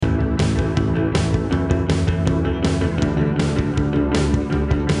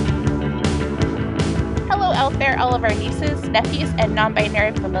all of our nieces, nephews, and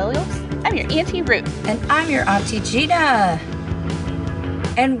non-binary familials. I'm your Auntie Ruth. And I'm your Auntie Gina.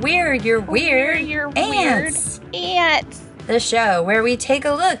 And we're your Weird Aunts. The show where we take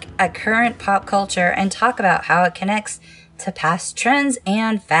a look at current pop culture and talk about how it connects to past trends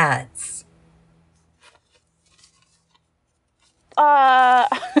and fads.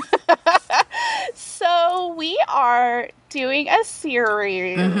 So we are doing a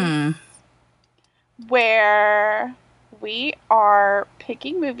series where we are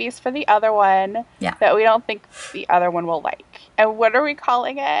picking movies for the other one that we don't think the other one will like. And what are we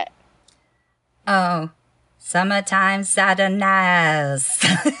calling it? Oh, Summertime Sadness.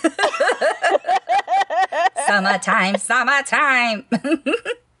 Summertime.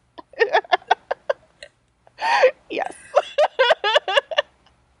 Yes.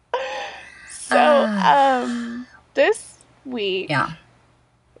 So, this week,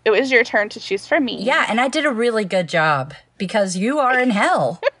 it was your turn to choose for me. Yeah, and I did a really good job because you are in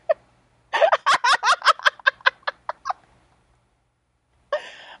hell.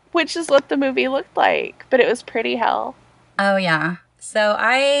 Which is what the movie looked like, but it was pretty hell. Oh yeah. So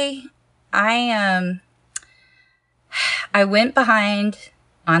I went behind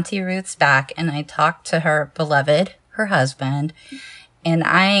Auntie Ruth's back and I talked to her beloved, her husband, and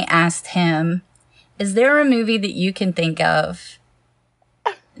I asked him, is there a movie that you can think of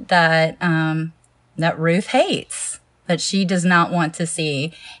that that Ruth hates, that she does not want to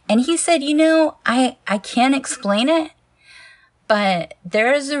see? And he said, I can't explain it, but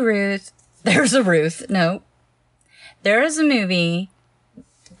there is a movie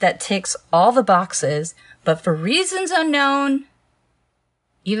that ticks all the boxes, but for reasons unknown,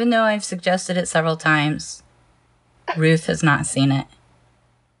 even though I've suggested it several times, Ruth has not seen it.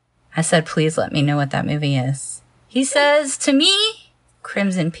 I said, please let me know what that movie is. He says to me,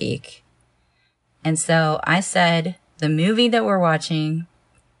 Crimson Peak. And so I said, the movie that we're watching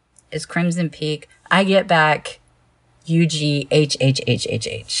is Crimson Peak. I get back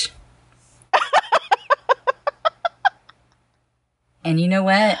UGHHHHH. And you know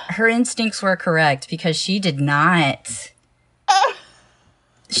what? Her instincts were correct because she did not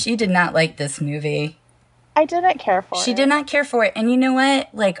like this movie. I didn't care for it. She did not care for it. And you know what?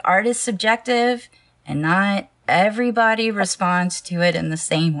 Like, art is subjective and not everybody responds to it in the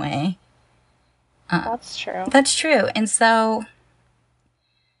same way. That's true. That's true. And so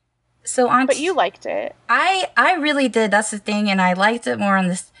on. But you liked it. I really did. That's the thing. And I liked it more on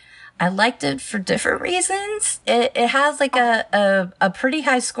this. I liked it for different reasons. It has like a pretty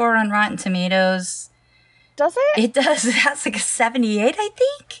high score on Rotten Tomatoes. Does it? It does. It has like a 78, I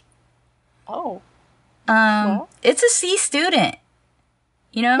think. Oh. Well. It's a C student.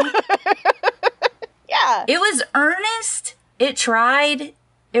 You know? Yeah. It was earnest. It tried.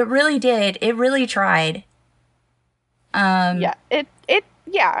 It really did. It really tried. Yeah.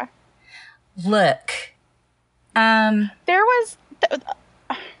 Yeah. Look. There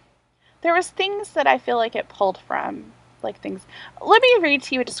was things that I feel like it pulled from. Like things. Let me read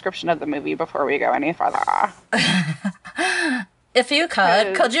to you a description of the movie before we go any further. If you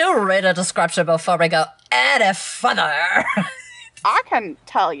could you read a description before we go any further? I can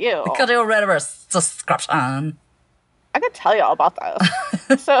tell you. Could you read a description? I could tell you all about this.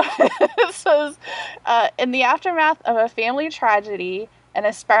 So it says, in the aftermath of a family tragedy, an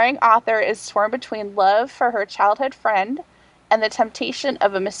aspiring author is torn between love for her childhood friend and the temptation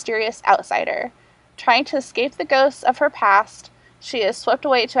of a mysterious outsider. Trying to escape the ghosts of her past, she is swept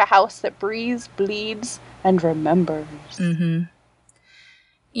away to a house that breathes, bleeds, and remembers. Mm-hmm.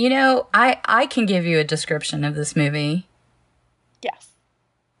 You know, I can give you a description of this movie. Yes.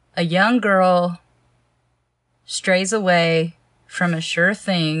 A young girl strays away from a sure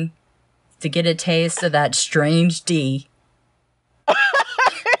thing to get a taste of that strange D.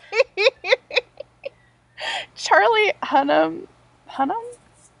 Charlie Hunnam?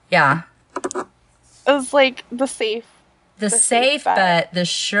 Yeah. Is like the safe bet,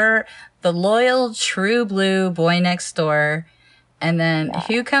 the loyal, true blue boy next door. And then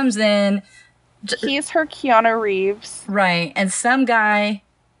who comes in? He's her Keanu Reeves. Right. And some guy,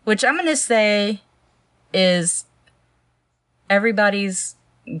 which I'm going to say is everybody's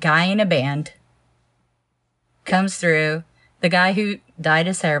guy in a band, comes through. The guy who dyed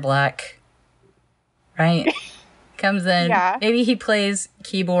his hair black, right? Comes in. Yeah. Maybe he plays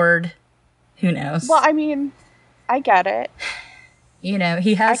keyboard. Who knows? Well, I mean, I get it. You know,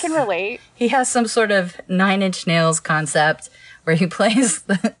 I can relate. He has some sort of Nine Inch Nails concept where he plays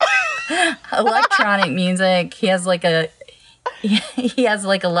the electronic music. He has like a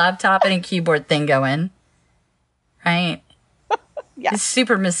laptop and a keyboard thing going. Right? Yeah. It's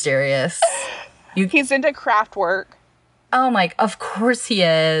super mysterious. He's into craft work. Oh my, of course he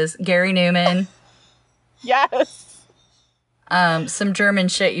is. Gary Newman. Yes. Some German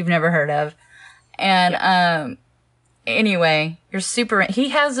shit you've never heard of. And anyway, you're super. He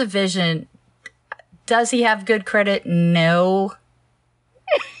has a vision. Does he have good credit? No.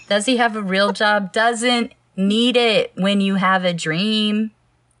 Does he have a real job? Doesn't need it when you have a dream.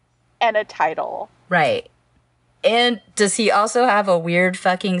 And a title. Right. And does he also have a weird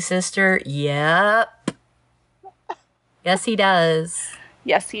fucking sister? Yep. Yes, he does.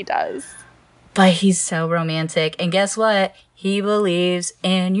 Yes, he does. But he's so romantic. And guess what? He believes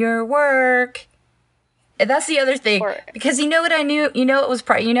in your work. And that's the other thing. Because you know what I knew? You know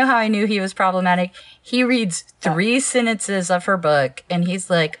you know how I knew he was problematic? He reads 3 sentences of her book and he's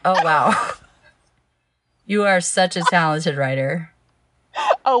like, "Oh wow. You are such a talented writer."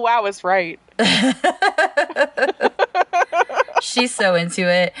 Oh wow is right. She's so into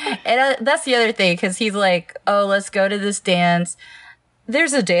it. And that's the other thing, because he's like, "Oh, let's go to this dance.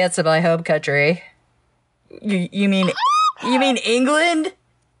 There's a dance in my home country." You mean England?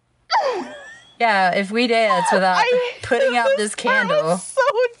 Yeah, if we dance without putting out this candle. That was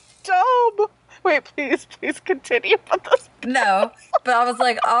so dumb. Wait, please continue about this. No, but I was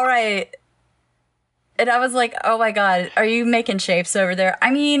like, all right. And I was like, oh my God, are you making shapes over there?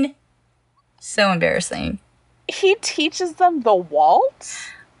 I mean, so embarrassing. He teaches them the waltz?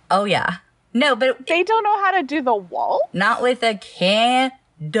 Oh, yeah. No, but they don't know how to do the waltz? Not with a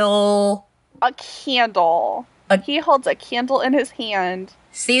candle. A candle. He holds a candle in his hand.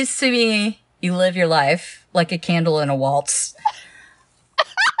 Seems to me you live your life like a candle in a waltz.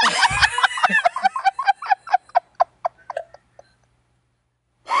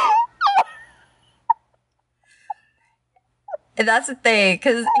 And that's the thing,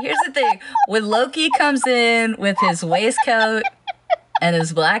 because here's the thing. When Loki comes in with his waistcoat and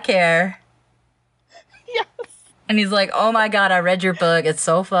his black hair, yes, and he's like, "Oh my God, I read your book. It's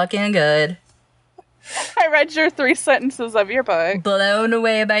so fucking good. I read your 3 sentences of your book. Blown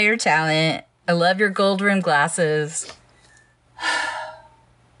away by your talent. I love your gold rimmed glasses."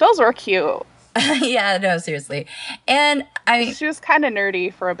 Those were cute. Yeah, no, seriously. And she was kind of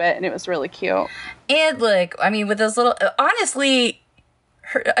nerdy for a bit, and it was really cute. And look, I mean, with those little, honestly,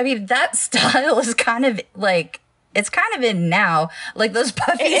 that style is kind of like, it's kind of in now. Like those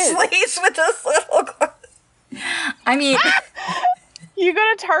puffy sleeves with those little glasses. I mean, you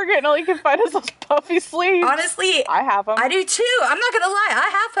go to Target and all you can find is those puffy sleeves. Honestly, I have them. I do too. I'm not gonna lie, I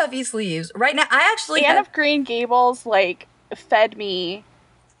have puffy sleeves right now. I actually Anne of Green Gables fed me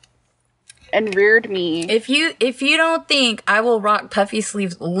and reared me. If you don't think I will rock puffy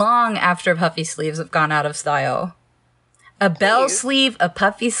sleeves long after puffy sleeves have gone out of style, a bell sleeve, a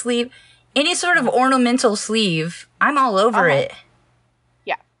puffy sleeve, any sort of ornamental sleeve, I'm all over it.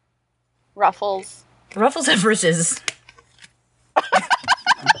 Yeah. Ruffles and bridges.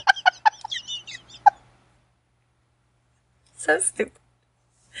 So stupid.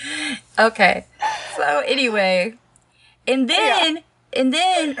 Okay. So anyway, and then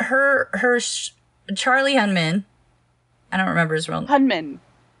her Charlie Hunman. I don't remember his real name. Hunman.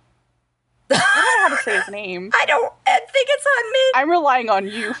 I don't know how to say his name. I think it's Hunman. I'm relying on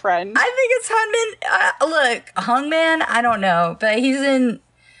you, friend. I think it's Hunman. Look, Hungman, I don't know, but he's in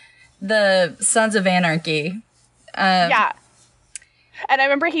the Sons of Anarchy. Yeah. And I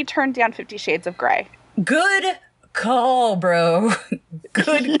remember he turned down 50 Shades of Grey. Good call, bro.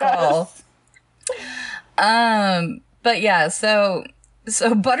 Good call. But yeah, so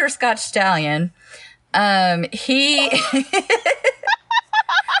Butterscotch Stallion, he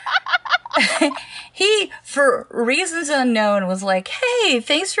he, for reasons unknown, was like, "Hey,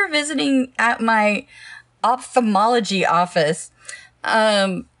 thanks for visiting at my ophthalmology office.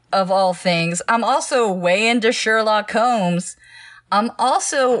 Of all things, I'm also way into Sherlock Holmes. I'm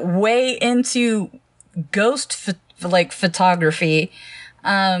also way into ghost photography."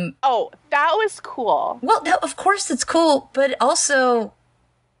 Oh, that was cool. Well, no, of course it's cool, but also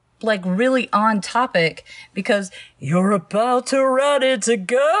really on topic, because you're about to run into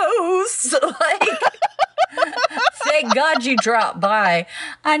ghosts. Thank God you dropped by.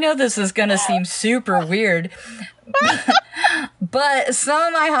 I know this is gonna seem super weird, but some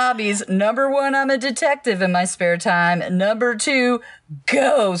of my hobbies, number 1, I'm a detective in my spare time. Number 2,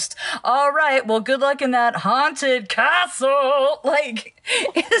 ghost. All right, well, good luck in that haunted castle.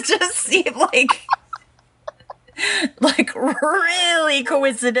 It just seemed really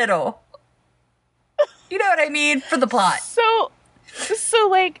coincidental. You know what I mean? For the plot. So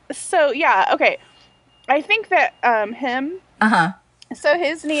yeah, okay. I think that him. Uh-huh. So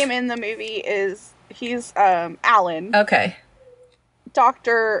his name in the movie he's Alan. Okay.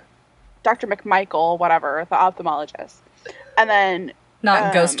 Dr. Dr. McMichael, whatever, the ophthalmologist. And then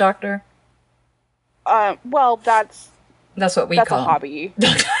Not Ghost Doctor? well, that's what we that's call a him. hobby.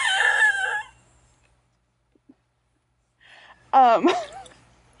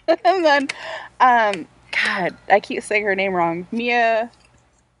 And then God, I keep saying her name wrong. Mia.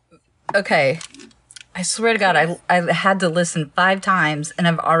 Okay. I swear to God, I had to listen 5 times and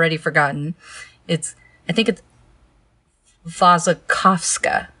I've already forgotten. I think it's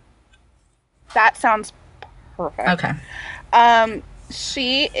Wasikowska. That sounds perfect. Okay.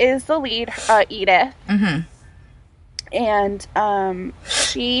 She is the lead, Edith. Mm-hmm. And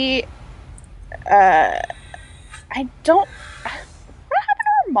she I don't. What happened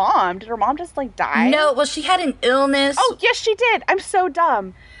to her mom? Did her mom just like die? No, well, she had an illness. Oh, yes, she did. I'm so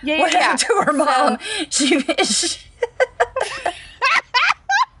dumb. Yeah, What happened to her mom? So, she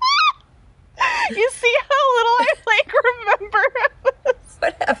you see how little I like remember this?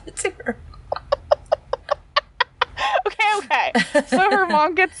 What happened to her? Okay. So her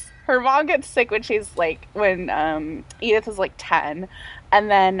mom gets sick when she's like when Edith is like 10, and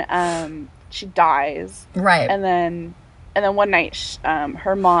then she dies. Right. And then one night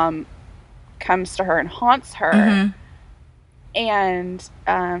her mom comes to her and haunts her. Mm-hmm. And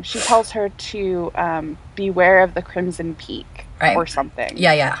she tells her to beware of the Crimson Peak, right, or something.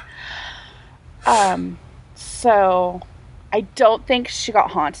 Yeah. So I don't think she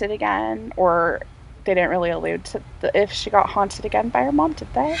got haunted again, or they didn't really allude to if she got haunted again by her mom,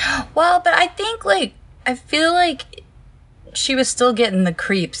 did they? Well, but I think, like, I feel like she was still getting the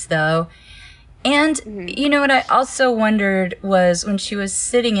creeps, though. And, you know, what I also wondered was when she was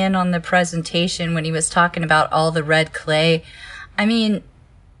sitting in on the presentation, when he was talking about all the red clay, I mean,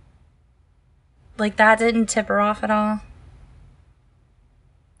 like, that didn't tip her off at all?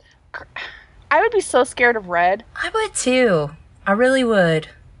 I would be so scared of red. I would, too. I really would.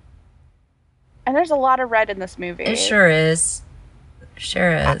 And there's a lot of red in this movie. It sure is.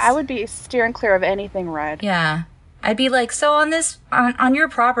 Sure is. I would be steering clear of anything red. Yeah. I'd be like, so on your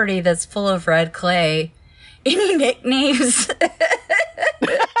property that's full of red clay, any nicknames?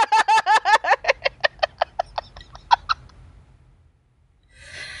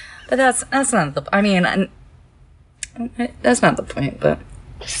 But that's not the, I mean, that's not the point, but.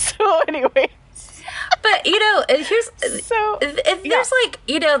 So anyway. But, you know, there's like,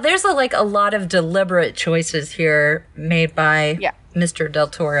 you know, there's a lot of deliberate choices here made by Mr. Del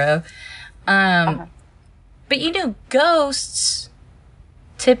Toro. But, you know, ghosts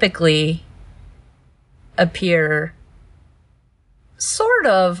typically appear sort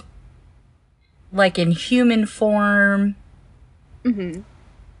of like in human form. Mm-hmm.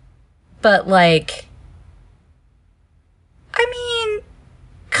 But, like, I mean,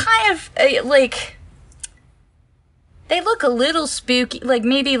 kind of, like, they look a little spooky, like,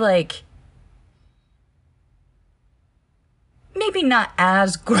 maybe not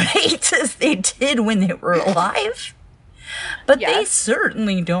as great as they did when they were alive. But they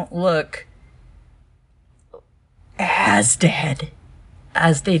certainly don't look as dead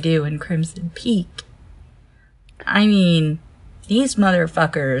as they do in Crimson Peak. I mean, these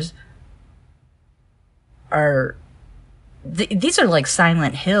motherfuckers are... these are like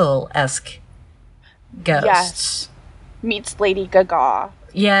Silent Hill-esque ghosts. Yes. Meets Lady Gaga.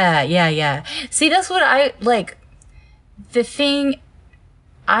 Yeah. See, that's what I like. The thing,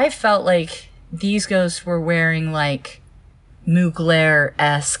 I felt like these ghosts were wearing like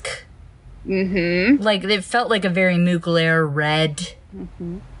Mugler-esque. Mm-hmm. Like, it felt like a very Mugler red.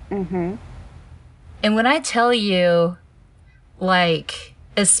 Mm-hmm. Mm-hmm. And when I tell you, like,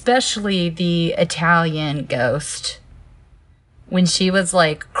 especially the Italian ghost, when she was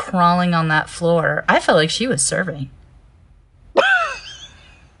like crawling on that floor, I felt like she was serving.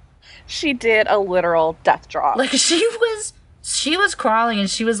 She did a literal death drop. Like, she was crawling and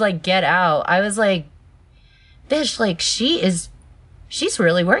she was like, get out. I was like, bitch, like, she's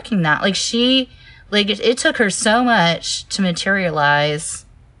really working that. Like, it took her so much to materialize.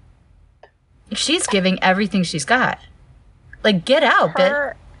 She's giving everything she's got. Like, get out,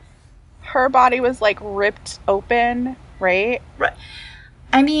 bitch. Her body was like ripped open, right? Right.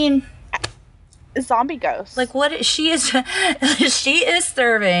 I mean, zombie ghost. Like, what is, she is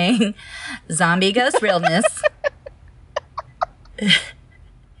serving zombie ghost realness.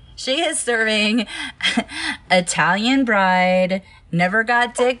 She is serving Italian bride, never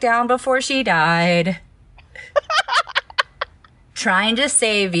got dick down before she died. Trying to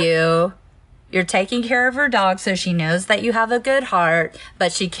save you. You're taking care of her dog so she knows that you have a good heart,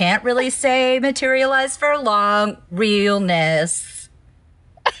 but she can't really stay materialized for long. Realness.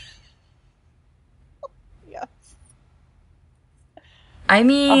 Yes. I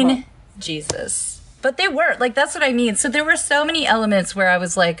mean, Jesus. But they were, like, that's what I mean. So there were so many elements where I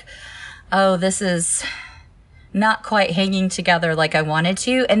was like, oh, this is not quite hanging together like I wanted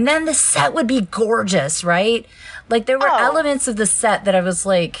to. And then the set would be gorgeous, right? Like, there were elements of the set that I was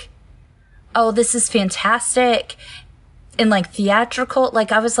like, oh, this is fantastic. And, like, theatrical.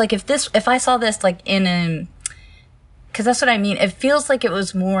 Like, I was like, if I saw this, like, in a, because that's what I mean. It feels like it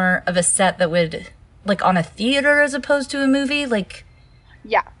was more of a set that would, like, on a theater as opposed to a movie. Like,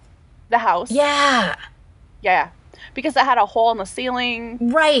 yeah. The house. Yeah. Yeah. Because it had a hole in the ceiling.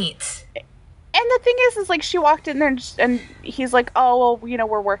 Right. And the thing is like, she walked in there and he's like, oh, well, you know,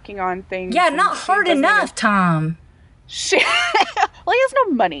 we're working on things. Yeah, not hard enough, Tom. Well, he has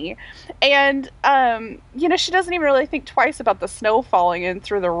no money. And, you know, she doesn't even really think twice about the snow falling in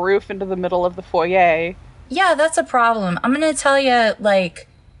through the roof into the middle of the foyer. Yeah, that's a problem. I'm going to tell you, like,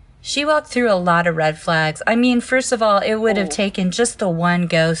 she walked through a lot of red flags. I mean, first of all, it would have taken just the one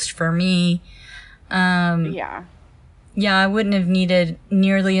ghost for me. Yeah. Yeah, I wouldn't have needed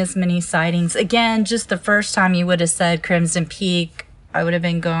nearly as many sightings. Again, just the first time you would have said Crimson Peak, I would have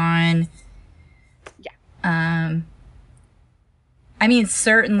been gone. Yeah. I mean,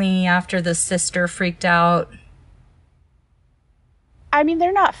 certainly after the sister freaked out. I mean,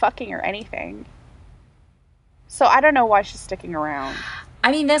 they're not fucking or anything. So I don't know why she's sticking around.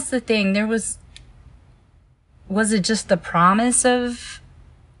 I mean, that's the thing. There was it just the promise of?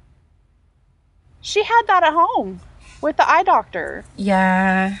 She had that at home with the eye doctor.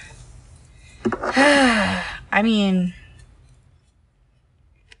 Yeah. I mean,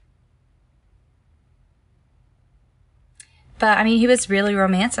 but I mean, he was really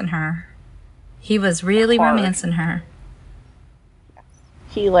romancing her. He was really romancing her.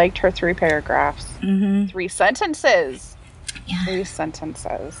 He liked her 3 paragraphs. Mm-hmm. 3 sentences. Yeah. 3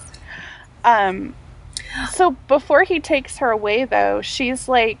 sentences. So before he takes her away, though, she's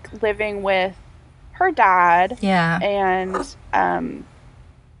like living with her dad. Yeah. And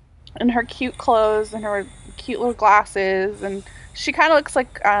in her cute clothes and her cute little glasses, and she kind of looks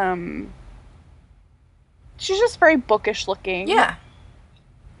like she's just very bookish looking. Yeah.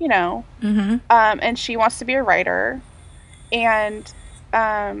 You know. Mm-hmm. And she wants to be a writer, and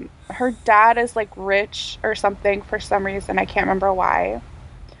her dad is like rich or something for some reason. I can't remember why.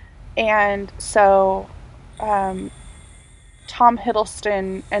 And so Tom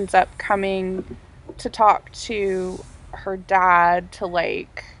Hiddleston ends up coming to talk to her dad to,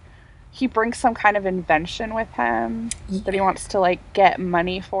 like, he brings some kind of invention with him that he wants to, like, get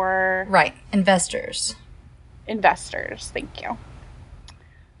money for. Right. Investors, thank you.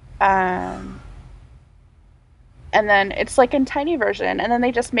 And then it's like in tiny version, and then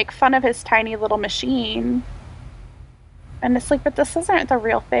they just make fun of his tiny little machine. And it's like, but this isn't the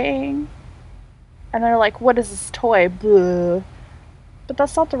real thing. And they're like, what is this toy? Blah. But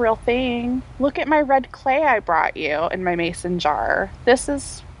that's not the real thing. Look at my red clay I brought you in my mason jar. This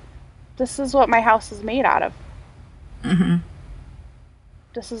is what my house is made out of. Mm-hmm.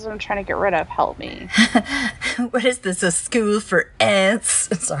 This is what I'm trying to get rid of. Help me. What is this, a school for ants?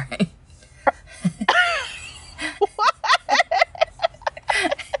 Sorry.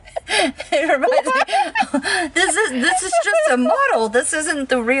 It reminds me, this is just a model. This isn't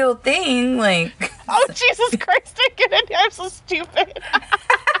the real thing. Like, oh, Jesus Christ, I get it. I'm so stupid.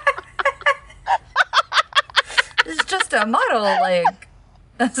 This is just a model. Like,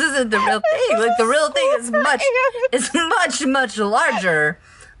 this isn't the real thing. Like, the real thing is much larger.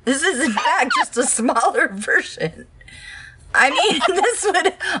 This is in fact just a smaller version. I mean, this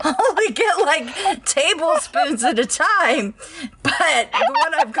would only get like tablespoons at a time, but the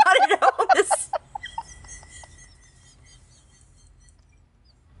one I've got at home is.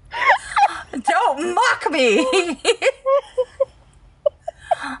 Don't mock me!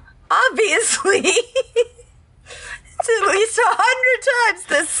 Obviously, it's at least 100 times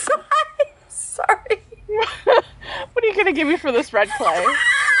this size. Sorry. What are you going to give me for this red clay?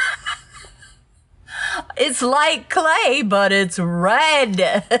 It's like clay, but it's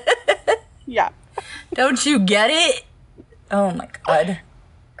red. Yeah. Don't you get it? Oh my God.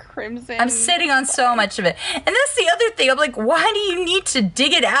 Crimson. I'm sitting on so much of it. And that's the other thing. I'm like, why do you need to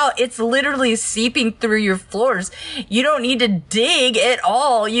dig it out? It's literally seeping through your floors. You don't need to dig at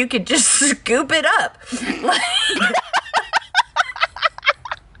all. You could just scoop it up. Like,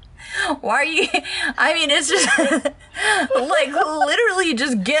 why are you, I mean, it's just like literally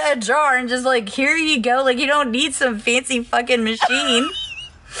just get a jar and just like, here you go. Like, you don't need some fancy fucking machine.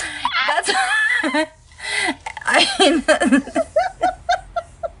 That's, I mean,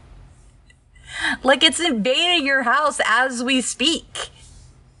 like, it's invading your house as we speak.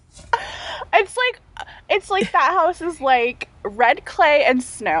 It's like that house is like red clay and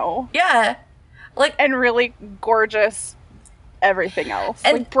snow. Yeah. Like, and really gorgeous everything else.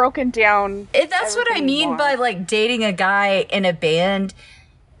 And, like broken down. And that's what I mean by like dating a guy in a band.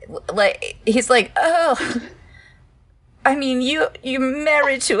 Like, he's like, oh, I mean, you're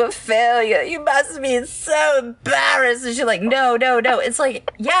married to a failure. You must be so embarrassed. And she's like, no. It's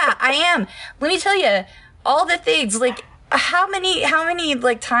like, yeah, I am. Let me tell you, all the things, like, how many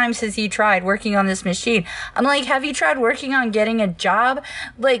like times has he tried working on this machine? I'm like, have you tried working on getting a job?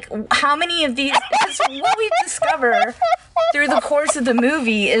 Like, how many of these? Because what we discover through the course of the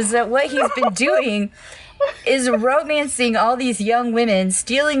movie is that what he's been doing is romancing all these young women,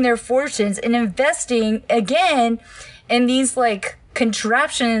 stealing their fortunes, and investing again in these like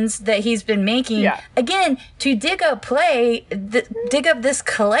contraptions that he's been making again to dig up this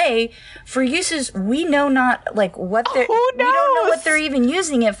clay for uses we know not, like what they're we don't know what they're even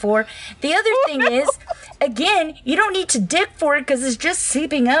using it for. The other thing is, again, you don't need to dig for it because it's just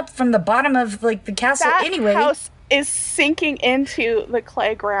seeping up from the bottom of like the castle anyway. House is sinking into the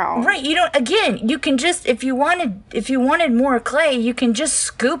clay ground. Right, you don't, again, you can just, if you wanted more clay, you can just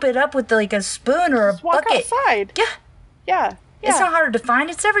scoop it up with like a spoon or just a bucket. Walk outside. Yeah. It's not hard to find.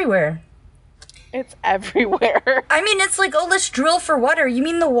 It's everywhere. It's everywhere. I mean, it's like, oh, let's drill for water. You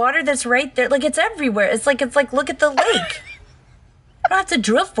mean the water that's right there? Like, it's everywhere. It's like, look at the lake. I don't have to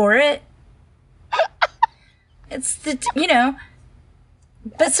drill for it. It's But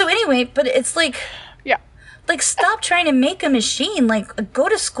so anyway, but it's like, like, stop trying to make a machine. Like, go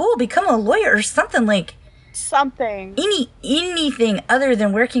to school, become a lawyer or something. Like, something. Anything other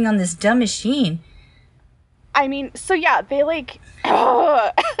than working on this dumb machine. I mean, so yeah, they like,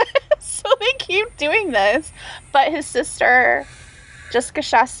 so they keep doing this, but his sister, Jessica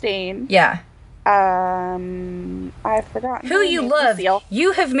Chastain. Yeah. I've forgotten. Who you love. Lucille.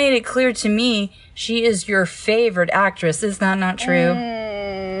 You have made it clear to me she is your favorite actress. Is that not true?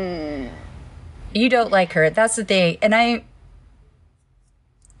 You don't like her. That's the thing. And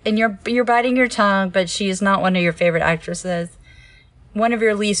you're biting your tongue, but she is not one of your favorite actresses. One of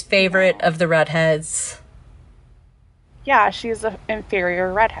your least favorite of the redheads. Yeah, she's an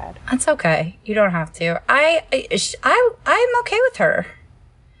inferior redhead. That's okay. You don't have to. I'm okay with her.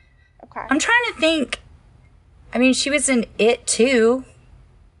 Okay. I'm trying to think. I mean, she was in It too.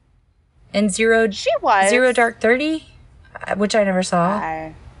 And Zero Dark 30, which I never saw.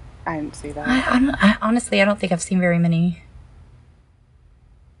 I didn't see that. I honestly, I don't think I've seen very many.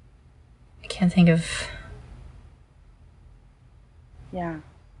 I can't think of. Yeah.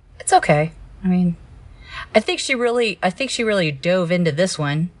 It's okay. I mean, I think she really dove into this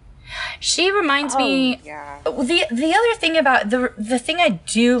one. She reminds me. Yeah. The other thing about the thing I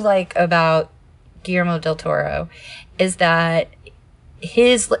do like about Guillermo del Toro is that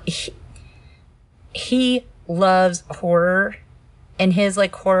he loves horror, and his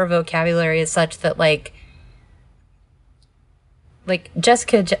like horror vocabulary is such that like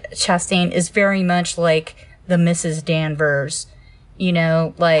Jessica Chastain is very much like the Mrs. Danvers,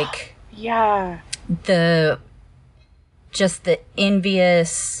 like yeah. The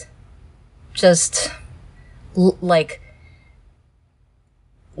envious, like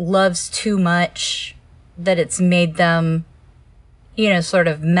loves too much that it's made them, sort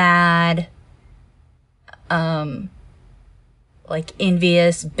of mad, like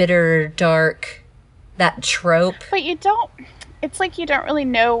envious, bitter, dark, that trope. But it's like you don't really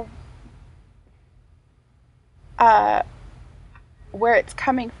know where it's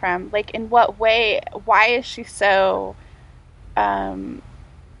coming from. Like, in what way, why is she so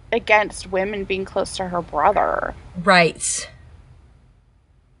against women being close to her brother? Right.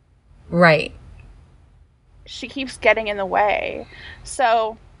 She keeps getting in the way.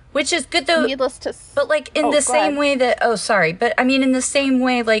 So, which is good though. Needless to but like in the same way that but I mean in the same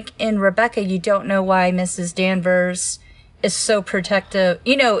way, like in Rebecca, you don't know why Mrs. Danvers is so protective.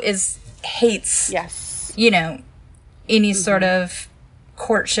 Hates. Yes. Any sort of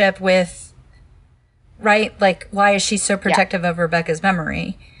courtship with, right? Like, why is she so protective of Rebecca's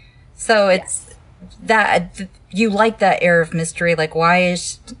memory? So it's that you like that air of mystery. Like, why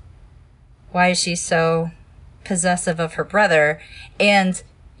is she so possessive of her brother? And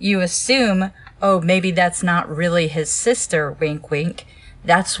you assume, oh, maybe that's not really his sister, wink, wink.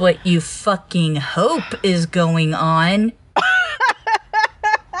 That's what you fucking hope is going on.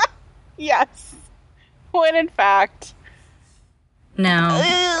 Yes. When in fact... No.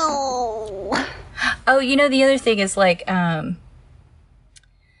 Ew. Oh, the other thing is like,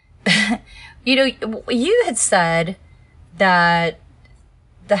 you had said that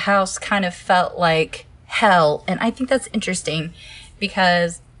the house kind of felt like hell, and I think that's interesting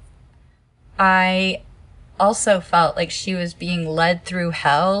because I also felt like she was being led through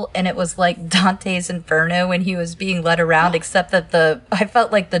hell, and it was like Dante's Inferno when he was being led around, except that I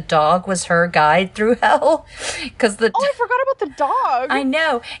felt like the dog was her guide through hell. Because I forgot about the dog. I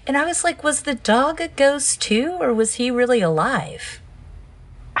know. And I was like, was the dog a ghost too, or was he really alive?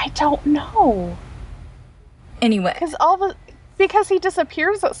 I don't know. Anyway. Because he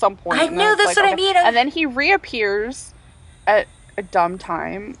disappears at some point. I know, that's what I mean. And then he reappears at a dumb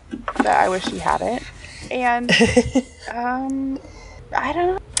time that I wish he hadn't. And, I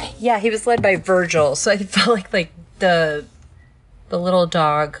don't know. Yeah, he was led by Virgil, so I felt like the little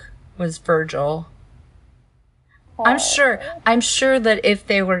dog was Virgil. Aww. I'm sure that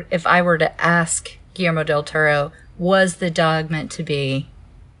if I were to ask Guillermo del Toro, was the dog meant to be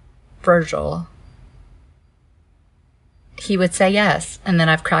Virgil? He would say yes, and then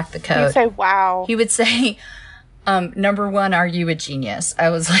I've cracked the code. He'd say, wow. He would say, number one, are you a genius? I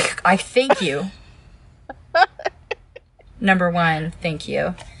was like, I thank you. Number one, thank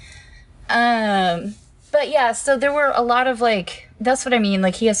you. But yeah, so there were a lot of like, that's what I mean.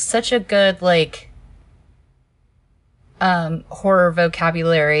 Like, he has such a good like horror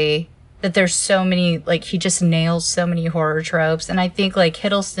vocabulary that there's so many, like, he just nails so many horror tropes. And I think like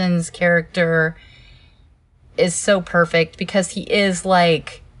Hiddleston's character is so perfect because he is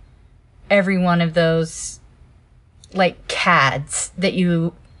like every one of those like cads that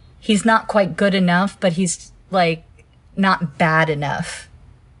he's not quite good enough, but he's like not bad enough.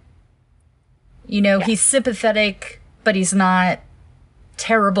 You know, he's sympathetic, but he's not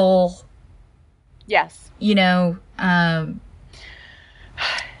terrible. Yes. You know,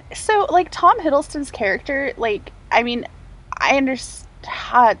 so like Tom Hiddleston's character, like, I mean, I understand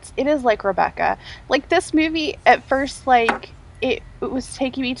it is like Rebecca. Like, this movie at first, like, it was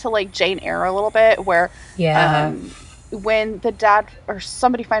taking me to like Jane Eyre a little bit, where when the dad or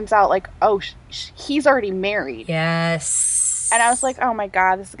somebody finds out, like, oh, he's already married. Yes. And I was like, oh my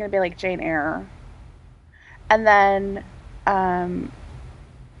god, this is gonna be like Jane Eyre. And then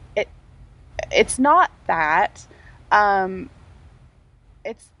it's not that.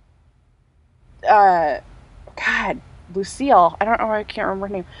 It's God, Lucille. I don't know why I can't remember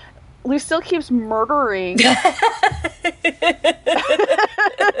her name. Lucille keeps murdering these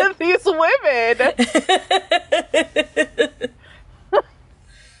women.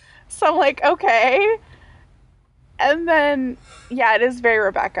 So I'm like, okay. And then, yeah, it is very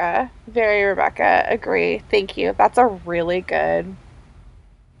Rebecca. Very Rebecca. Agree. Thank you. That's a really good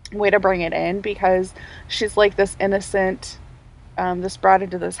way to bring it in, because she's like this innocent, this brought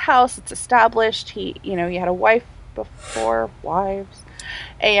into this house. It's established. He had a wife before, wives.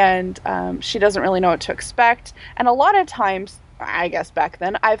 And she doesn't really know what to expect. And a lot of times, I guess back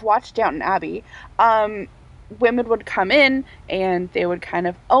then, I've watched Downton Abbey, women would come in and they would kind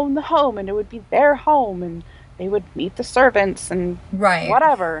of own the home, and it would be their home, and they would meet the servants and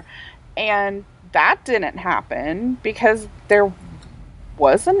whatever. And that didn't happen because there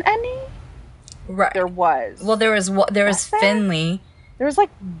wasn't any. Right. There was. Well, there was Finley. There was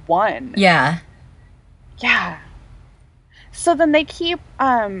like one. Yeah. Yeah. So then they keep,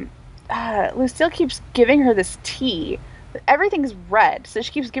 Lucille keeps giving her this tea. Everything's red. So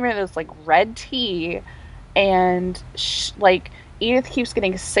she keeps giving her this, like, red tea. And, like, Edith keeps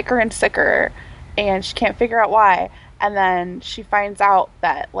getting sicker and sicker. And she can't figure out why. And then she finds out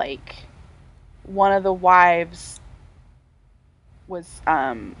that, like, one of the wives was it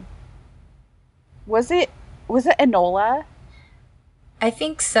Enola? I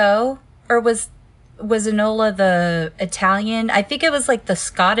think so. Or was Enola the Italian? I think it was like the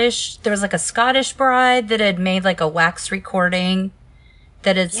Scottish. There was like a Scottish bride that had made like a wax recording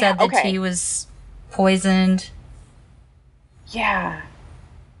that had said that tea was poisoned. Yeah.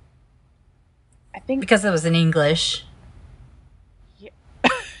 I think because it was in English. Yeah.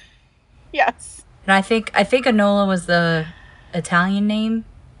 Yes. And I think Enola was the Italian name.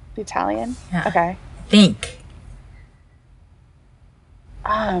 The Italian? Yeah. Okay. I think.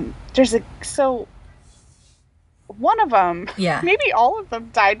 So one of them, maybe all of them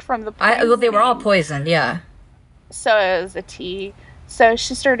died from the poisoning. Well, they were all poisoned, yeah. So it was a tea. So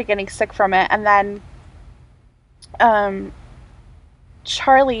she started getting sick from it, and then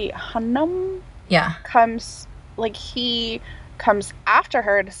Charlie Hunnam comes, like, he comes after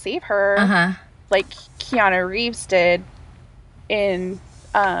her to save her, like Keanu Reeves did in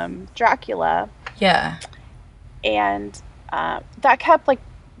Dracula. Yeah. And that kept, like,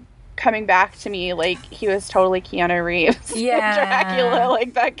 coming back to me, like, he was totally Keanu Reeves. Yeah. Dracula,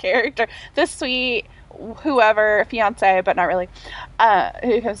 like, that character. The sweet whoever, fiance, but not really,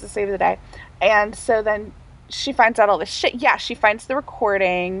 who comes to save the day. And so then she finds out all this shit. Yeah, she finds the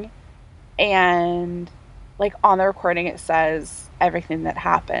recording, and like on the recording it says everything that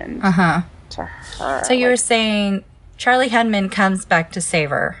happened to her. So you were saying Charlie Hunman comes back to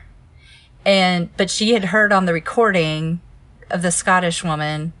save her, but she had heard on the recording of the Scottish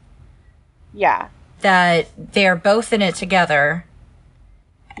woman, that they're both in it together,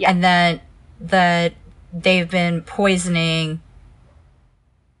 and that they've been poisoning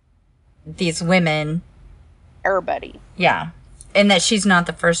these women. Everybody. Yeah. And that she's not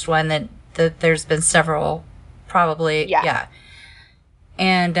the first one, that there's been several, probably. Yeah.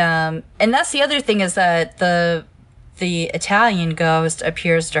 And that's the other thing, is that the Italian ghost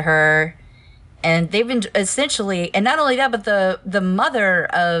appears to her, and they've been essentially, and not only that, but the mother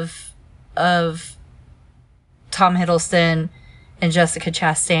of Tom Hiddleston and Jessica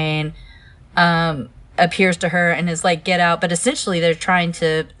Chastain appears to her and is like, get out. But essentially they're trying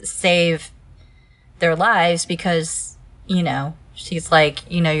to save their lives because, she's like,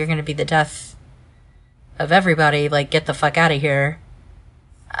 you're going to be the death of everybody. Like, get the fuck out of here.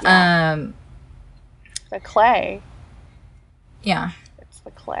 Yeah. The clay. Yeah. It's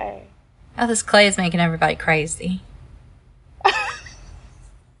the clay. Oh, this clay is making everybody crazy.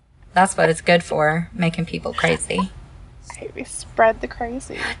 That's what it's good for, making people crazy. We spread the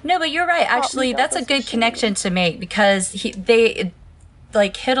crazy. No, but you're right. Actually, that's a good connection to make, because they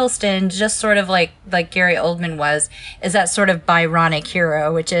like Hiddleston, just sort of like Gary Oldman was, is that sort of Byronic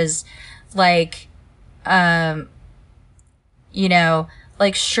hero, which is like, like,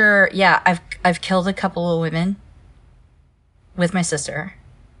 sure, yeah, I've killed a couple of women with my sister.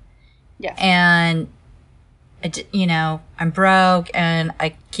 Yes. And I'm broke and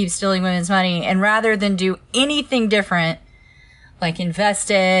I keep stealing women's money, and rather than do anything different, like invest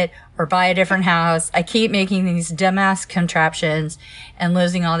it or buy a different house, I keep making these dumbass contraptions and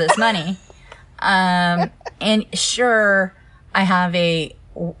losing all this money. And sure, I have a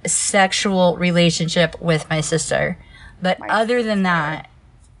sexual relationship with my sister, but other than that,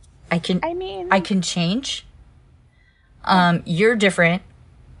 I can change. You're different.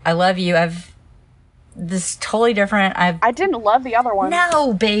 I love you. This is totally different. I didn't love the other one.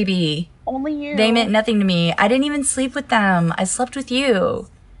 No, baby. Only you. They meant nothing to me. I didn't even sleep with them. I slept with you.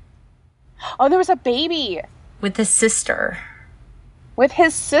 Oh, there was a baby. With his sister. With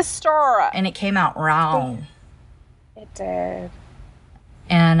his sister. And it came out wrong. It did.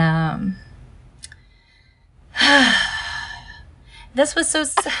 And, this was so,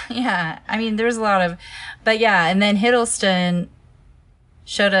 yeah. I mean, there's a lot of, but yeah. And then Hiddleston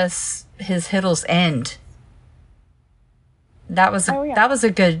showed us his Hiddle's End. That was a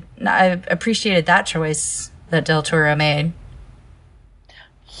good, I appreciated that choice that Del Toro made.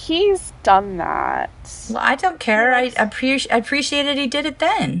 He's done that. Well, I don't care. I appreciated he did it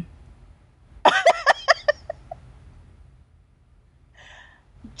then.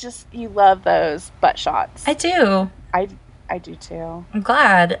 Just, you love those butt shots. I do. I do too. I'm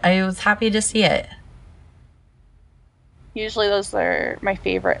glad. I was happy to see it. Usually those are my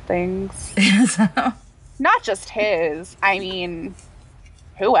favorite things. Not just his. I mean,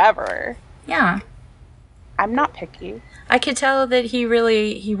 whoever. Yeah. I'm not picky. I could tell that he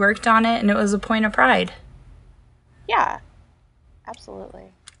worked on it, and it was a point of pride. Yeah.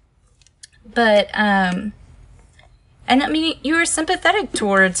 Absolutely. But, and I mean, you were sympathetic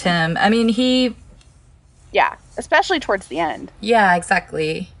towards him. I mean, yeah, especially towards the end. Yeah,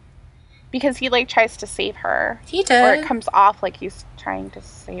 exactly. Because he, like, tries to save her. He did. Or it comes off like he's trying to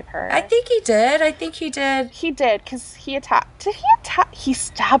save her. I think he did. He did, because he attacked... Did he attack... He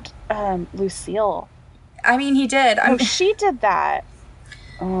stabbed Lucille. I mean, he did. She did that.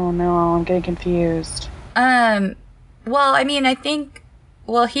 Oh, no, I'm getting confused. Well, I mean, I think...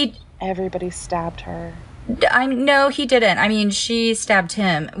 Well, Everybody stabbed her. No, he didn't. I mean, she stabbed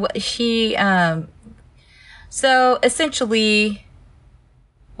him. So, essentially...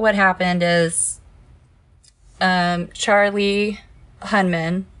 What happened is Charlie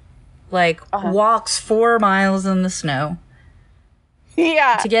Hunman walks 4 miles in the snow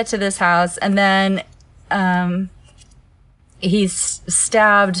to get to this house, and then he's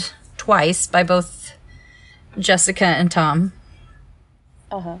stabbed twice by both Jessica and Tom,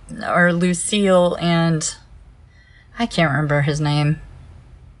 or Lucille and I can't remember his name.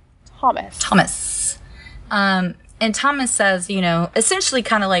 Thomas. And Thomas says, essentially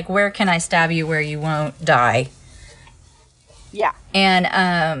kind of like, where can I stab you where you won't die? Yeah.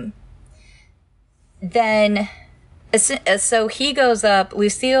 And then, so he goes up,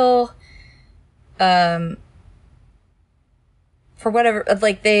 Lucille, for whatever,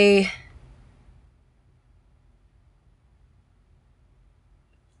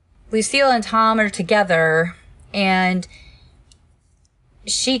 Lucille and Tom are together, and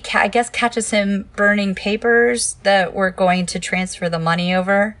she, I guess, catches him burning papers that were going to transfer the money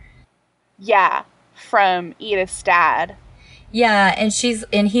over. Yeah, from Edith's dad. Yeah, and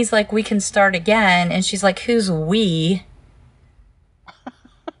he's like, we can start again. And she's like, who's we?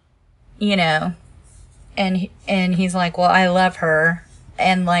 You know, and he's like, well, I love her.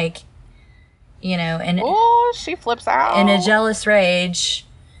 And like, you know, and oh, she flips out. In a jealous rage,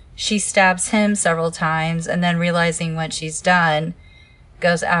 she stabs him several times, and then realizing what she's done,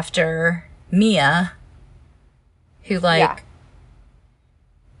 goes after Mia, who like,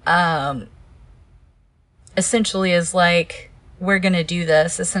 essentially is like, we're gonna do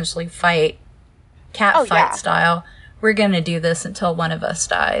this, essentially fight, fight style. We're gonna do this until one of us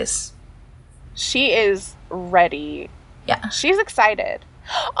dies. She is ready. Yeah. She's excited.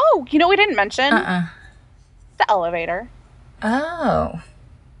 Oh, you know we didn't mention? The elevator. Oh.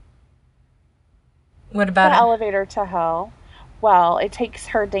 What about the elevator to hell? Well, it takes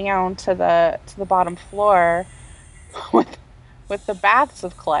her down to the bottom floor with the baths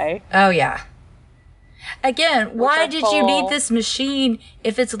of clay. Oh, yeah. Again, why did you need this machine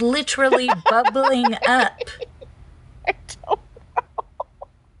if it's literally bubbling up? I don't know.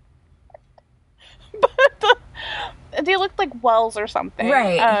 But they looked like wells or something.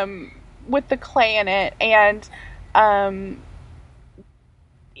 Right. With the clay in it. And I'm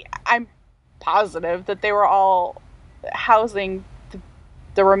positive that they were all housing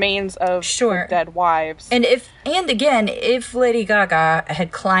the remains of the dead wives. And again, if Lady Gaga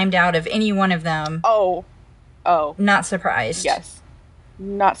had climbed out of any one of them... Oh. Not surprised. Yes.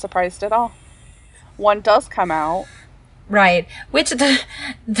 Not surprised at all. One does come out. Right. Which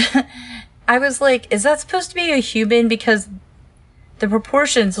I was like, is that supposed to be a human? Because the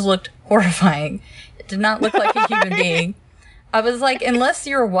proportions looked horrifying. It did not look like a human being. I was like, unless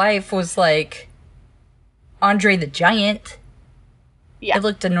your wife was like Andre the Giant. Yeah. It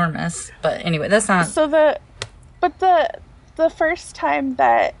looked enormous. But anyway, that's not... So the first time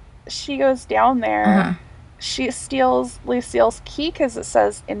that she goes down there, she steals Lucille's key because it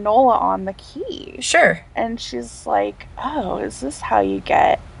says Enola on the key. Sure. And she's like, oh, is this how you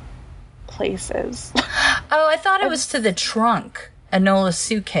get places? Oh, I thought it was to the trunk. Enola's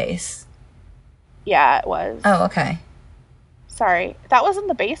suitcase. Yeah, it was. Oh, okay. Sorry. That was in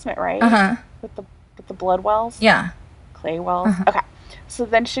the basement, right? With the blood wells? Yeah. Clay wells? Okay. So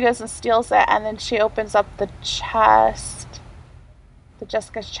then she goes and steals it, and then she opens up the chest. The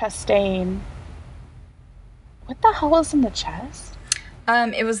Jessica Chastain. What the hell was in the chest?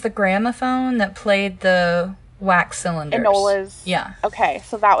 It was the gramophone that played the wax cylinders. Enola's. Yeah. Okay,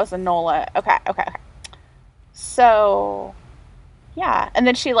 so that was Enola. Okay. So, yeah. And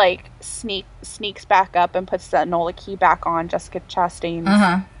then she, like, sneaks back up and puts the Enola key back on Jessica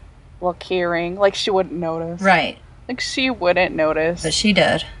Chastain's little key ring. Like, she wouldn't notice. Right. Like, she wouldn't notice. But she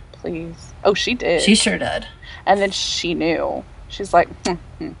did. Please. Oh, she did. She sure did. And then she knew. She's like,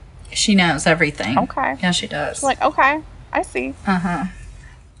 She knows everything. Okay. Yeah, she does. She's like, okay, I see. But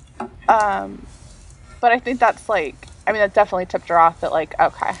I think that's like, I mean, that definitely tipped her off that, like,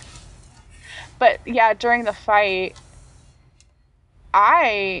 okay. But, yeah, during the fight,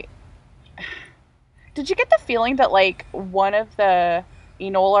 did you get the feeling that, like, one of the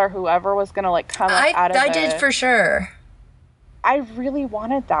Enola or whoever was going to, like, come out of I did for sure. I really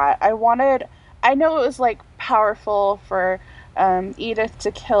wanted that. I know it was, like, powerful for Edith to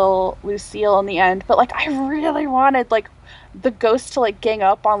kill Lucille in the end, but, like, I really wanted, like, the ghost to, like, gang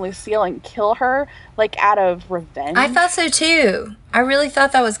up on Lucille and kill her, like, out of revenge. I thought so, too. I really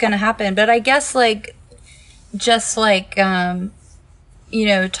thought that was going to happen, but I guess, like, just like, you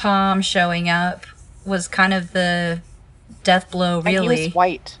know, Tom showing up was kind of the death blow, really. And he was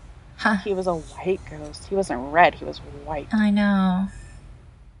white. Huh. He was a white ghost. He wasn't red. He was white. I know.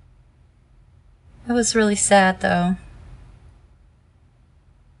 It was really sad, though.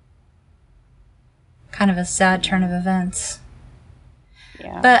 Kind of a sad turn of events.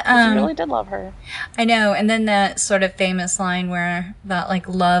 Yeah. But he really did love her. I know. And then that sort of famous line where that, like,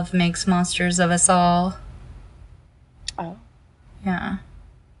 love makes monsters of us all. Oh. Yeah.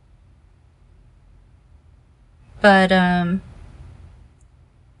 But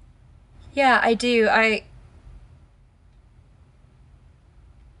yeah, I do.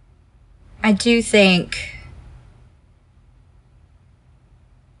 I do think,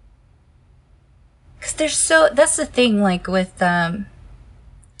 because that's the thing, like, with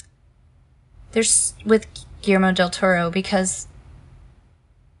with Guillermo del Toro, because,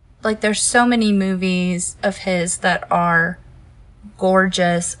 like, there's so many movies of his that are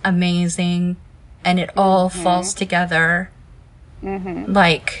gorgeous, amazing, and it all falls together.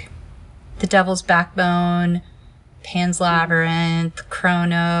 Like The Devil's Backbone, Pan's Labyrinth,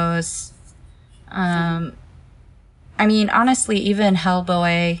 Chronos. I mean, honestly, even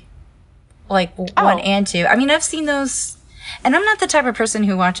Hellboy, like 1 and 2. I mean, I've seen those, and I'm not the type of person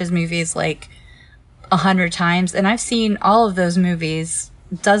who watches movies like 100 times, and I've seen all of those movies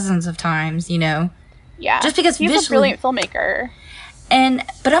dozens of times, you know. Yeah. Just because he's a brilliant filmmaker.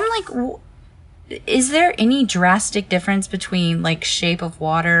 But I'm like, is there any drastic difference between like Shape of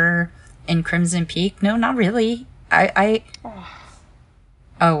Water and Crimson Peak? No, not really.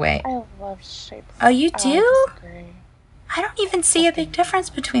 Oh wait. I love Shape of Water. Oh, you do? I don't even see a big Fucking- difference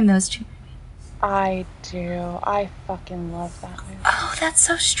between those two movies. I do. I fucking love that movie. Oh, that's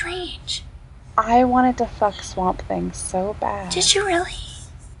so strange. I wanted to fuck Swamp Thing so bad. Did you really?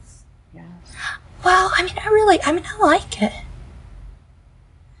 Yes. Well, I like it.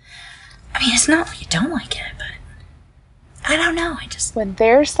 I mean, it's not like you don't like it, but I don't know. When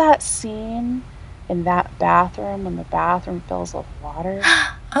there's that scene in that bathroom when the bathroom fills with water.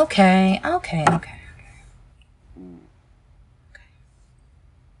 Okay.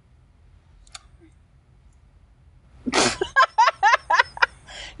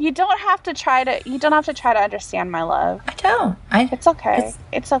 You don't have to try to understand my love. I don't. It's okay.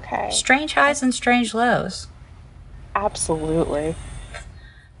 It's okay. Strange highs and strange lows. Absolutely.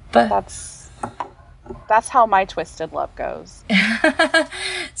 But that's how my twisted love goes.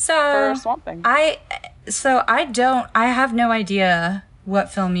 So For Swamp Thing. I have no idea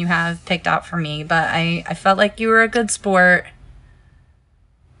what film you have picked out for me, but I felt like you were a good sport.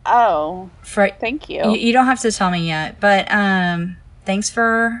 Oh, thank you. You don't have to tell me yet, but thanks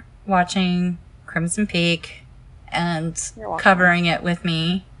for watching Crimson Peak and covering it with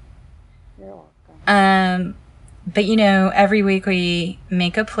me. You're welcome. But you know, every week we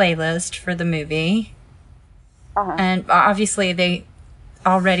make a playlist for the movie. Uh-huh. And obviously they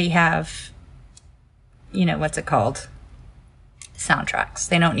already have, you know, what's it called? Soundtracks.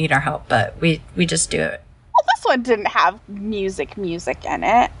 They don't need our help, but we just do it. Well, this one didn't have music in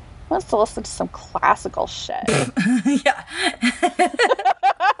it. Let's listen to some classical shit. Yeah.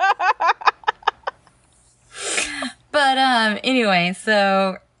 But anyway,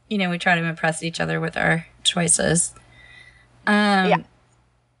 so you know, we try to impress each other with our choices. Yeah.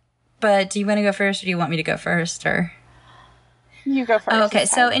 But do you want to go first, or do you want me to go first, or? You go first. Okay.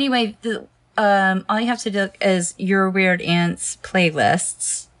 So anyway, all you have to do is Your Weird Ants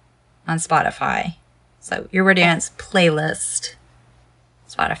playlists on Spotify. So Your Weird Ants playlist,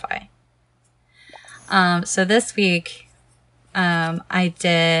 Spotify. So this week, I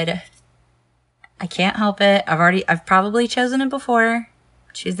can't help it. I've probably chosen it before.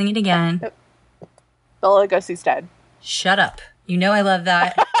 Choosing it again. Bela Lugosi's Dead. Shut up. You know I love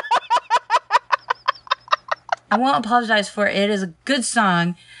that. I won't apologize for it. It is a good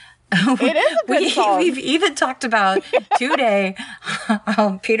song. It is a good song. We've even talked about today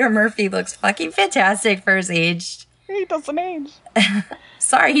how Peter Murphy looks fucking fantastic for his age. He doesn't age.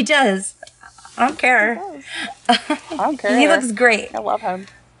 Sorry, he does. I don't care. I don't care. He looks great. I love him.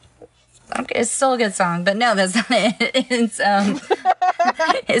 Okay, it's still a good song, but no, that's not it.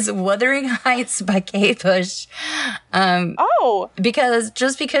 It's Wuthering Heights by Kate Bush. Because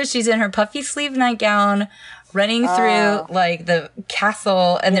she's in her puffy sleeve nightgown, running through like the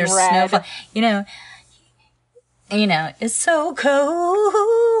castle, and there's snowfall. You know, it's so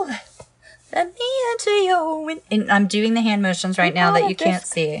cold. Let me into your wind. And I'm doing the hand motions right now that you can't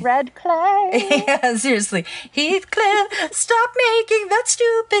see. Red clay. Yeah, seriously. Heathcliff, stop making that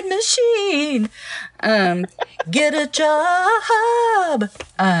stupid machine. Get a job.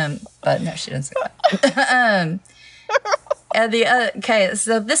 But no, she didn't say that. And okay,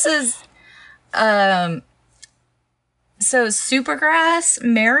 so this is, so Supergrass,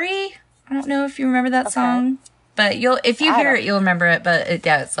 Mary. I don't know if you remember that song, but if you hear it, you'll remember it. But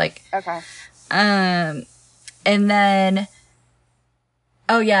it's like, okay. And then,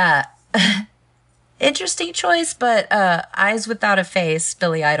 oh yeah, interesting choice, but Eyes Without a Face,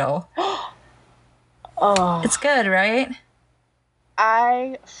 Billy Idol. Oh, it's good, right?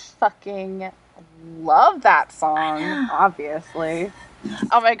 I fucking love that song. Obviously.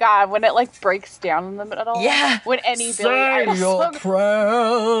 Oh my god, when it like breaks down in the middle. Yeah. When any Billy Idol your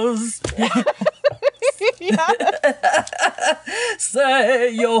prayers. Yeah.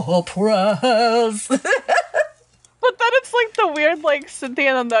 Say your prayers. But then it's like the weird like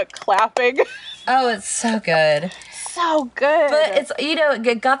Cynthia and the clapping. Oh, it's so good. So good. But it's,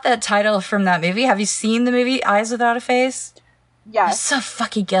 it got that title from that movie. Have you seen the movie Eyes Without a Face? Yes. It's so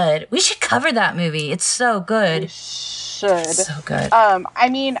fucking good. We should cover that movie. It's so good. We should. It's so good. I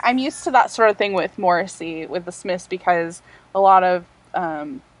mean, I'm used to that sort of thing with Morrissey, with the Smiths, because a lot of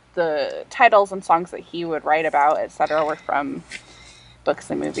the titles and songs that he would write about, etc., were from books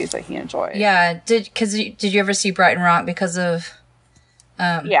and movies that he enjoyed. Yeah. Did you ever see Brighton Rock because of?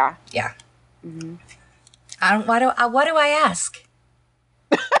 Yeah. Yeah. Mm-hmm. Why do I ask?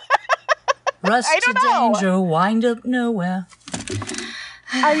 Rush to danger, wind up nowhere.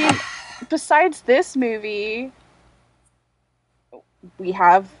 I mean, besides this movie, we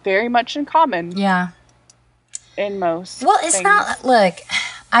have very much in common. Yeah. In most. Well, it's things. not. Look,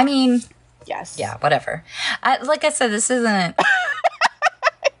 I mean. Yes. Yeah. Whatever. Like I said, this isn't.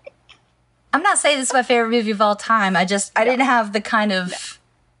 I'm not saying this is my favorite movie of all time. I didn't have the kind of.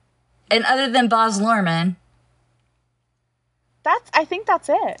 No. And other than Baz Luhrmann. I think that's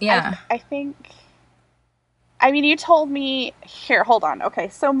it. Yeah. I think. I mean, you told me. Here, hold on. Okay,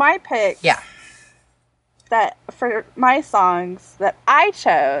 so my pick. Yeah. That for my songs that I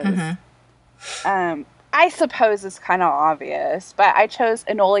chose. Mm-hmm. I suppose it's kind of obvious, but I chose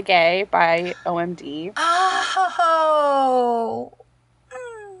Enola Gay by OMD. Oh.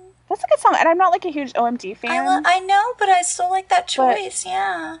 That's a good song, and I'm not like a huge OMD fan. I know, but I still like that choice.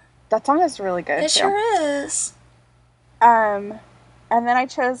 Yeah. That song is really good. It sure is. And then I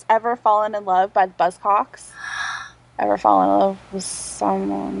chose Ever Fallen in Love by the Buzzcocks. Ever fallen in love with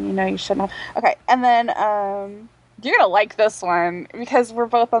someone you know you shouldn't have. Okay, and then you're gonna like this one because we're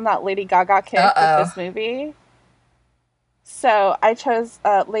both on that Lady Gaga kick with this movie. So I chose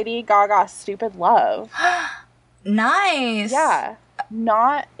Lady Gaga's "Stupid Love." Nice. Yeah,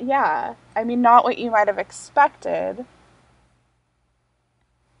 I mean, not what you might have expected,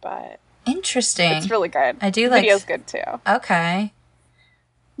 but interesting. it's really good. I do the like. Video's good too. Okay.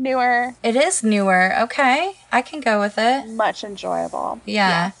 Newer. It is newer. Okay, I can go with it. Much enjoyable.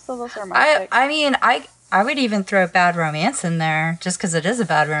 Yeah. So those are my picks. I mean, I would even throw Bad Romance in there just because it is a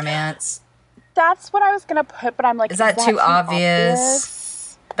bad romance. That's what I was gonna put, but I'm like, is that too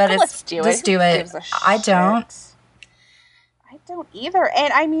obvious? But let's do it. Let's do it. I don't either.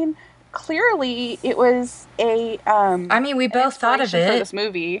 And I mean, clearly it was a. I mean, we both thought of it for this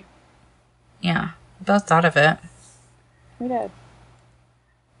movie. Yeah, we both thought of it. We did.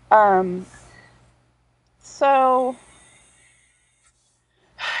 So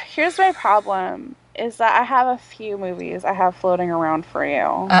here's my problem is that I have a few movies I have floating around for you.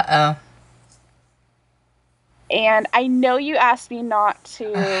 Uh-oh. And I know you asked me not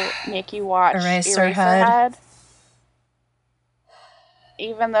to make you watch Eraserhead.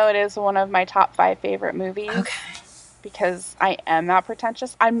 Even though it is one of my top 5 favorite movies. Okay. Because I am that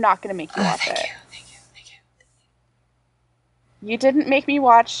pretentious, I'm not going to make you watch it. Thank you. You didn't make me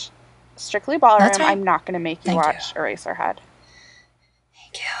watch Strictly Ballroom. That's right. I'm not going to make you watch Eraserhead.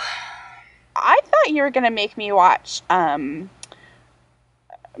 Thank you. I thought you were going to make me watch Moulin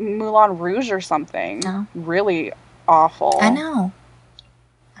Rouge or something. No. Really awful. I know.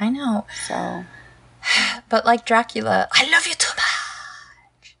 So. But like Dracula, I love you too much.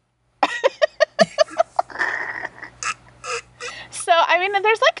 So, I mean,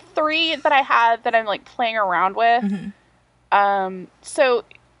 there's like 3 that I had that I'm like playing around with. Mm-hmm. So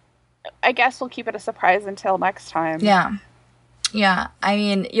I guess we'll keep it a surprise until next time. Yeah. I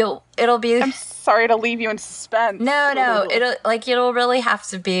mean, it'll be. I'm sorry to leave you in suspense. No. It'll really have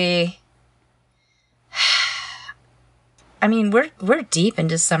to be. I mean, we're deep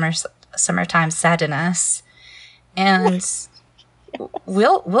into summertime sadness, and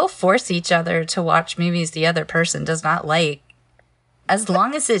we'll force each other to watch movies the other person does not like, as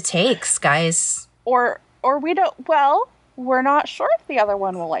long as it takes, guys. Or we don't. Well. We're not sure if the other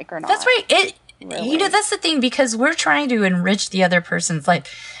one will like or not. That's right. Really. That's the thing, because we're trying to enrich the other person's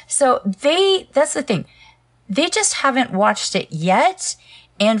life. So that's the thing. They just haven't watched it yet.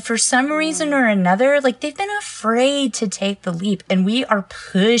 And for some reason or another, like, they've been afraid to take the leap, and we are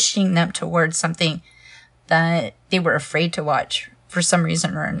pushing them towards something that they were afraid to watch for some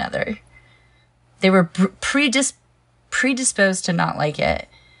reason or another. They were predisposed to not like it.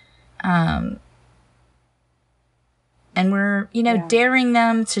 And we're, daring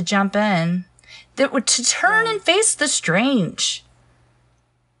them to jump in, to turn and face the strange.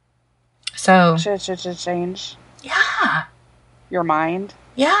 So. Change. Yeah. Your mind.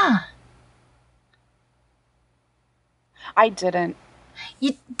 Yeah. I didn't.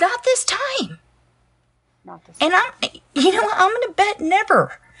 Not this time. Not this time. And I'm going to bet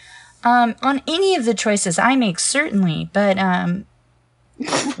never. On any of the choices I make, certainly. But,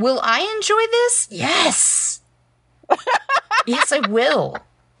 will I enjoy this? Yes. Yes, I will.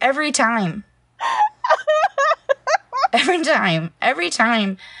 Every time. Every time.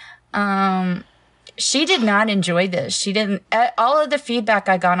 She did not enjoy this. She didn't. All of the feedback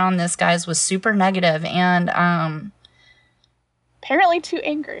I got on this, guys, was super negative. And, apparently too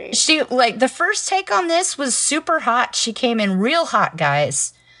angry. She, like, the first take on this was super hot. She came in real hot,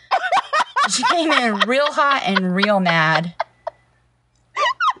 guys. She came in real hot and real mad.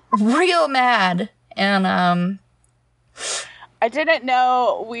 Real mad. And, I didn't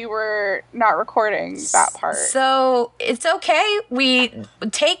know we were not recording that part. So, it's okay.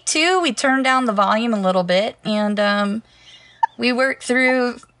 Take 2, we turned down the volume a little bit, and, we worked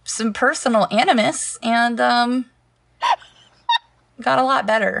through some personal animus, and, got a lot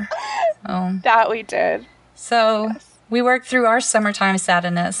better. That we did. So, we worked through our summertime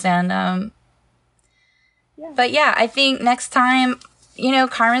sadness, and, but yeah, I think next time, you know,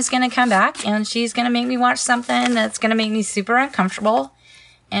 Karma's going to come back and she's going to make me watch something that's going to make me super uncomfortable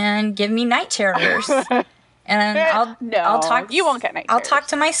and give me night terrors. And I'll talk. You won't get night terrors. I'll talk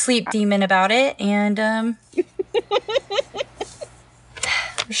to my sleep demon about it, and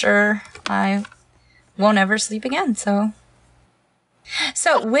for sure I won't ever sleep again. So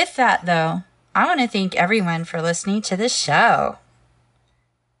with that though, I want to thank everyone for listening to this show.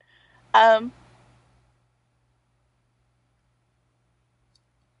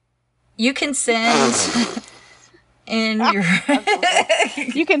 You can send in your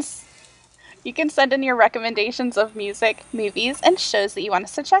you can send in your recommendations of music, movies, and shows that you want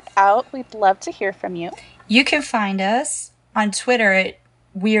us to check out. We'd love to hear from you. You can find us on Twitter at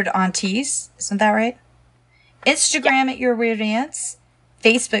Weird Aunties. Isn't that right? Instagram at Your Weird Aunts.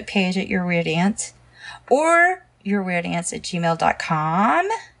 Facebook page at Your Weird Aunt. Or yourweirdaunts@gmail.com.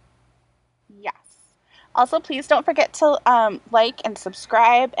 Yes. Also, please don't forget to like and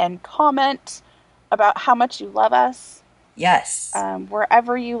subscribe and comment about how much you love us. Yes.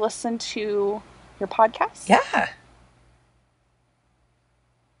 Wherever you listen to your podcast. Yeah.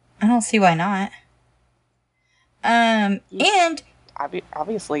 I don't see why not. And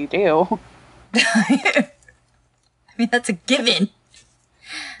obviously you do. I mean, that's a given.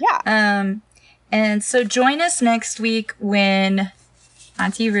 Yeah. And so join us next week when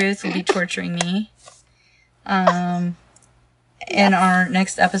Auntie Ruth will be torturing me. In our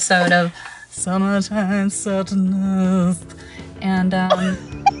next episode of Summertime Sadness. And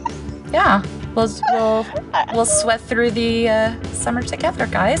yeah, we'll sweat through the summer together,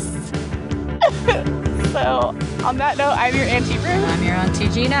 guys. So on that note, I'm your Auntie Ruth. I'm your Auntie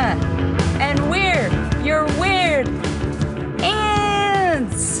Gina. And we're your weird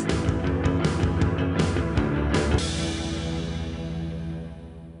aunts.